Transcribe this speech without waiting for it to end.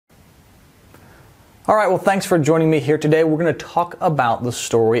All right, well, thanks for joining me here today. We're going to talk about the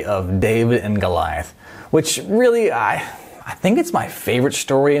story of David and Goliath, which really, I think it's my favorite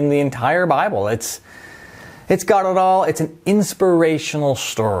story in the entire Bible. It's got it all. It's an inspirational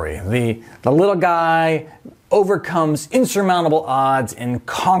story. The little guy overcomes insurmountable odds and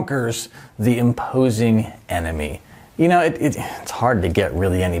conquers the imposing enemy. You know, it's hard to get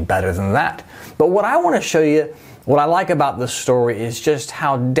really any better than that. But what I want to show you, what I like about this story is just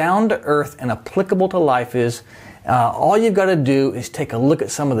how down to earth and applicable to life is. All you've got to do is take a look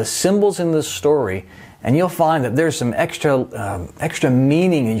at some of the symbols in this story, and you'll find that there's some extra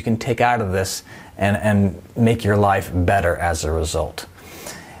meaning that you can take out of this and make your life better as a result.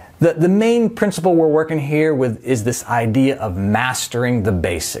 The main principle we're working here with is this idea of mastering the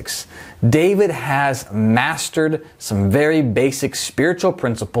basics. David has mastered some very basic spiritual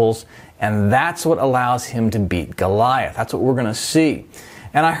principles, and that's what allows him to beat Goliath. That's what we're going to see.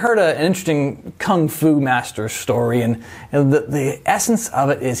 And I heard an interesting Kung Fu master story, and the essence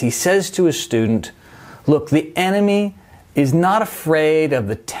of it is he says to his student, look, the enemy is not afraid of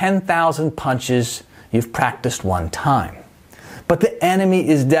the 10,000 punches you've practiced one time. But the enemy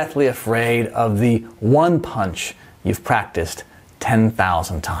is deathly afraid of the one punch you've practiced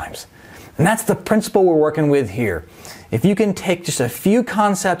 10,000 times. And that's the principle we're working with here. If you can take just a few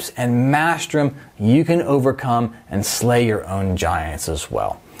concepts and master them, you can overcome and slay your own giants as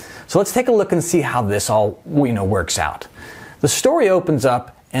well. So let's take a look and see how this all works out. The story opens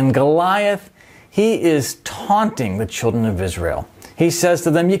up, and Goliath, he is taunting the children of Israel. He says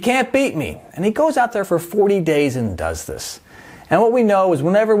to them, "You can't beat me." And he goes out there for 40 days and does this. And what we know is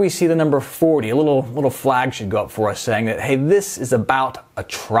whenever we see the number 40, a little flag should go up for us saying that, hey, this is about a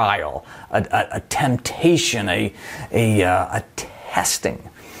trial, a temptation, a testing.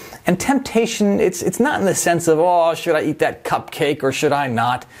 And temptation, it's not in the sense of, oh, should I eat that cupcake or should I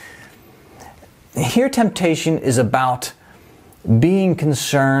not? Here, temptation is about being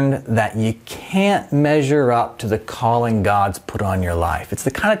concerned that you can't measure up to the calling God's put on your life. It's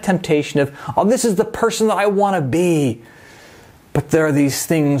the kind of temptation of, oh, this is the person that I want to be. But there are these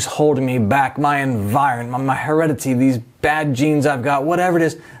things holding me back, my environment, my heredity, these bad genes I've got, whatever it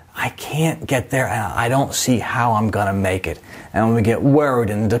is. I can't get there, and I don't see how I'm going to make it. And we get worried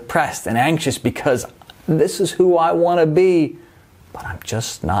and depressed and anxious because this is who I want to be, but I'm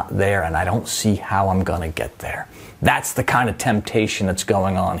just not there, and I don't see how I'm going to get there. That's the kind of temptation that's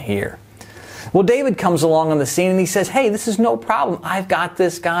going on here. Well, David comes along on the scene, and he says, hey, this is no problem. I've got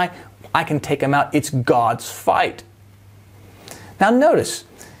this guy. I can take him out. It's God's fight. Now notice,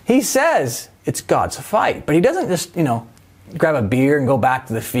 he says it's God's fight, but he doesn't just, grab a beer and go back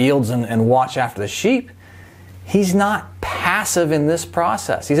to the fields and watch after the sheep. He's not passive in this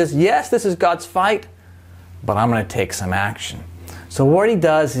process. He says, yes, this is God's fight, but I'm going to take some action. So what he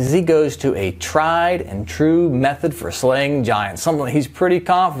does is he goes to a tried and true method for slaying giants, something that he's pretty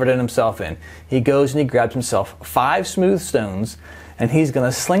confident himself in. He goes and he grabs himself 5 smooth stones, and he's going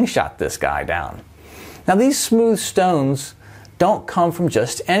to slingshot this guy down. Now these smooth stones don't come from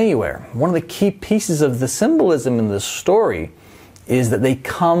just anywhere. One of the key pieces of the symbolism in this story is that they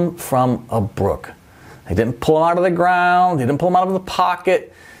come from a brook. He didn't pull them out of the ground. He didn't pull them out of the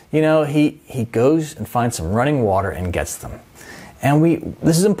pocket. He goes and finds some running water and gets them. And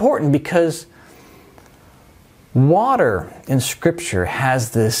this is important because water in Scripture has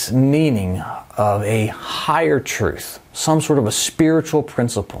this meaning of a higher truth, some sort of a spiritual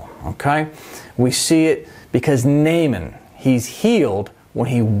principle, okay? We see it because Naaman, he's healed when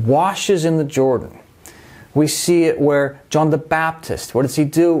he washes in the Jordan. We see it where John the Baptist, what does he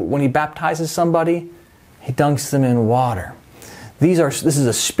do when he baptizes somebody? He dunks them in water. This is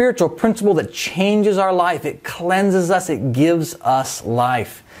a spiritual principle that changes our life. It cleanses us. It gives us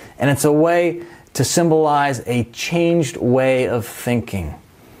life. And it's a way to symbolize a changed way of thinking.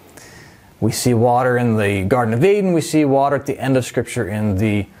 We see water in the Garden of Eden. We see water at the end of Scripture in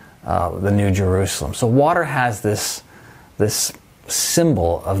the New Jerusalem. So water has this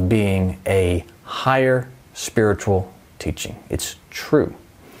symbol of being a higher spiritual teaching. It's true.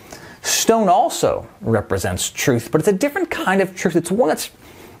 Stone also represents truth, but it's a different kind of truth. It's one that's,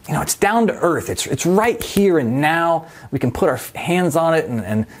 it's down to earth. It's right here and now. We can put our hands on it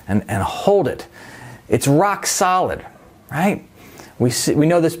and hold it. It's rock solid, right? We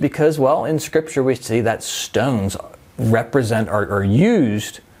know this because, well, in Scripture we see that stones represent or are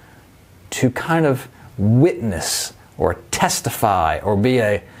used to kind of witness or testify or be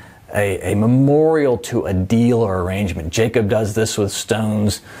a memorial to a deal or arrangement. Jacob does this with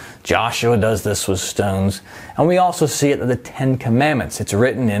stones. Joshua does this with stones. And we also see it in the 10 Commandments. It's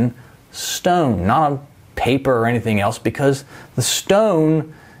written in stone, not on paper or anything else, because the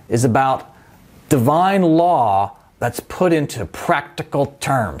stone is about divine law that's put into practical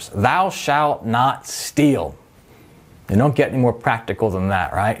terms. Thou shalt not steal. You don't get any more practical than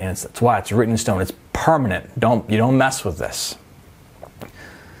that, right? And that's why it's written in stone. It's permanent. You don't mess with this.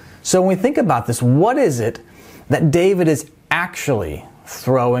 So when we think about this, what is it that David is actually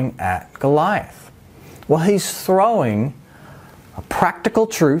throwing at Goliath? Well, he's throwing a practical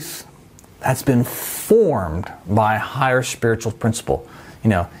truth that's been formed by a higher spiritual principle.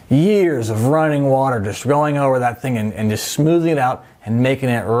 Years of running water, just going over that thing and just smoothing it out and making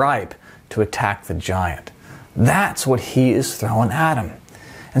it ripe to attack the giant. That's what he is throwing at him.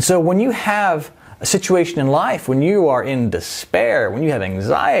 And so when you have a situation in life, when you are in despair, when you have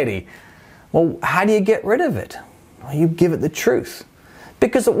anxiety, well, how do you get rid of it? Well, you give it the truth.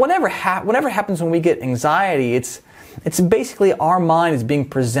 Because whatever happens when we get anxiety, it's basically our mind is being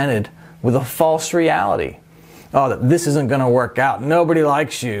presented with a false reality. Oh, that this isn't going to work out. Nobody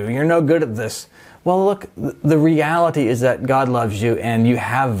likes you. You're no good at this. Well, look, the reality is that God loves you and you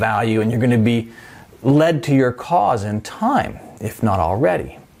have value and you're going to be led to your cause in time, if not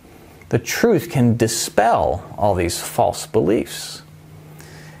already. The truth can dispel all these false beliefs.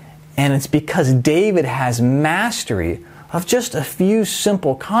 And it's because David has mastery of just a few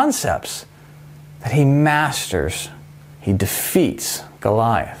simple concepts that he defeats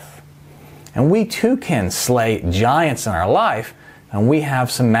Goliath. And we too can slay giants in our life, and we have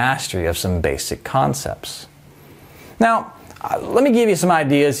some mastery of some basic concepts. Now, let me give you some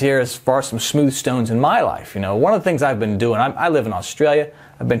ideas here as far as some smooth stones in my life. One of the things I've been doing, I live in Australia.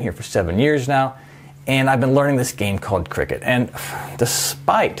 I've been here for 7 years now, and I've been learning this game called cricket. And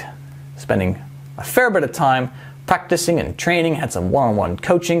despite spending a fair bit of time practicing and training, had some one-on-one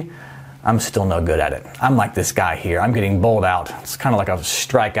coaching, I'm still no good at it. I'm like this guy here. I'm getting bowled out. It's kind of like a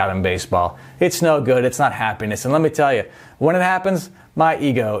strikeout in baseball. It's no good. It's not happiness. And let me tell you, when it happens, my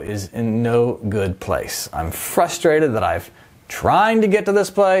ego is in no good place. I'm frustrated that I've trying to get to this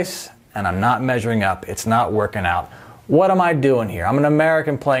place and I'm not measuring up. It's not working out. What am I doing here? I'm an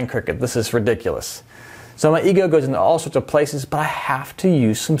American playing cricket. This is ridiculous. So my ego goes into all sorts of places, but I have to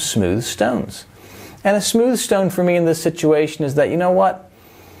use some smooth stones. And a smooth stone for me in this situation is that, you know what?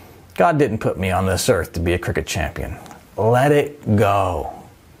 God didn't put me on this earth to be a cricket champion. Let it go.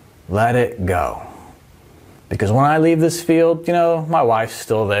 Let it go. Because when I leave this field, my wife's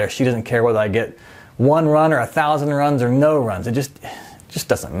still there. She doesn't care whether I get 1 run or 1,000 runs or no runs. It just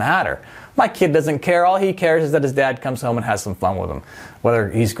doesn't matter. My kid doesn't care. All he cares is that his dad comes home and has some fun with him. Whether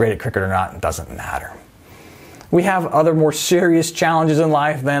he's great at cricket or not, it doesn't matter. We have other more serious challenges in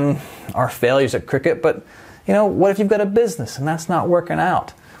life than our failures at cricket. But, what if you've got a business and that's not working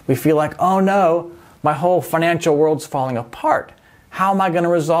out? We feel like, oh no, my whole financial world's falling apart. How am I going to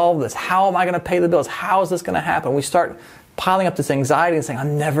resolve this? How am I going to pay the bills? How is this going to happen? We start piling up this anxiety and saying,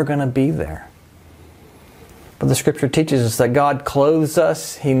 I'm never going to be there. But the scripture teaches us that God clothes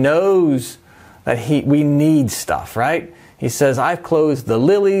us. He knows that we need stuff, right? He says, I've clothed the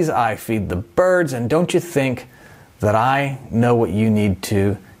lilies, I feed the birds, and don't you think that I know what you need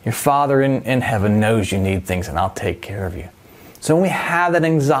too? Your Father in heaven knows you need things, and I'll take care of you. So when we have that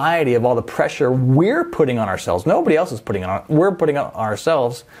anxiety of all the pressure we're putting on ourselves, nobody else is putting it on, we're putting it on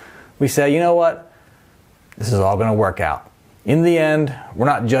ourselves, we say, you know what? This is all going to work out. In the end, we're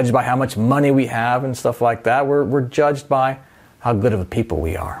not judged by how much money we have and stuff like that. We're judged by how good of a people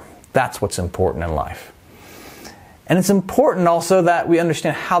we are. That's what's important in life. And it's important also that we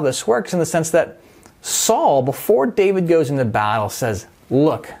understand how this works in the sense that Saul, before David goes into battle, says,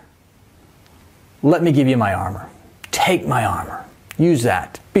 look, let me give you my armor. Take my armor. Use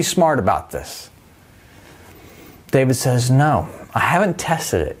that. Be smart about this. David says, no, I haven't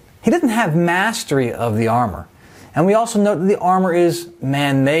tested it. He doesn't have mastery of the armor. And we also note that the armor is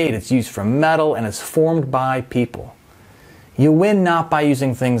man-made. It's used from metal and it's formed by people. You win not by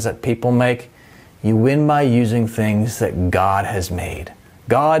using things that people make. You win by using things that God has made.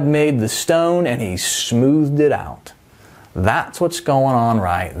 God made the stone and He smoothed it out. That's what's going on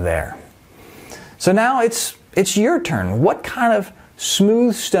right there. So now it's your turn. What kind of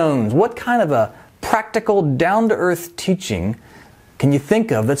smooth stones, what kind of a practical, down-to-earth teaching can you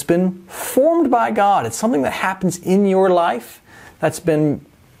think of that's been formed by God? It's something that happens in your life that's been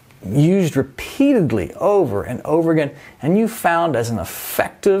used repeatedly over and over again, and you found as an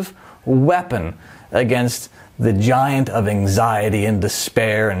effective weapon against the giant of anxiety and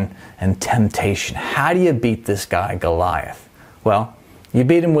despair and temptation. How do you beat this guy, Goliath? Well, you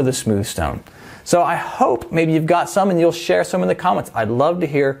beat him with a smooth stone. So I hope maybe you've got some and you'll share some in the comments. I'd love to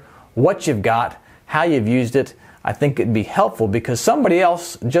hear what you've got, how you've used it. I think it'd be helpful because somebody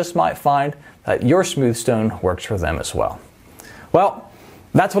else just might find that your smooth stone works for them as well. Well,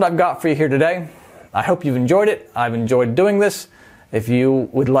 that's what I've got for you here today. I hope you've enjoyed it. I've enjoyed doing this. If you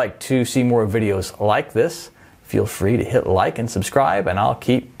would like to see more videos like this, feel free to hit like and subscribe, and I'll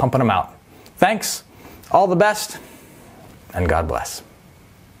keep pumping them out. Thanks, all the best, and God bless.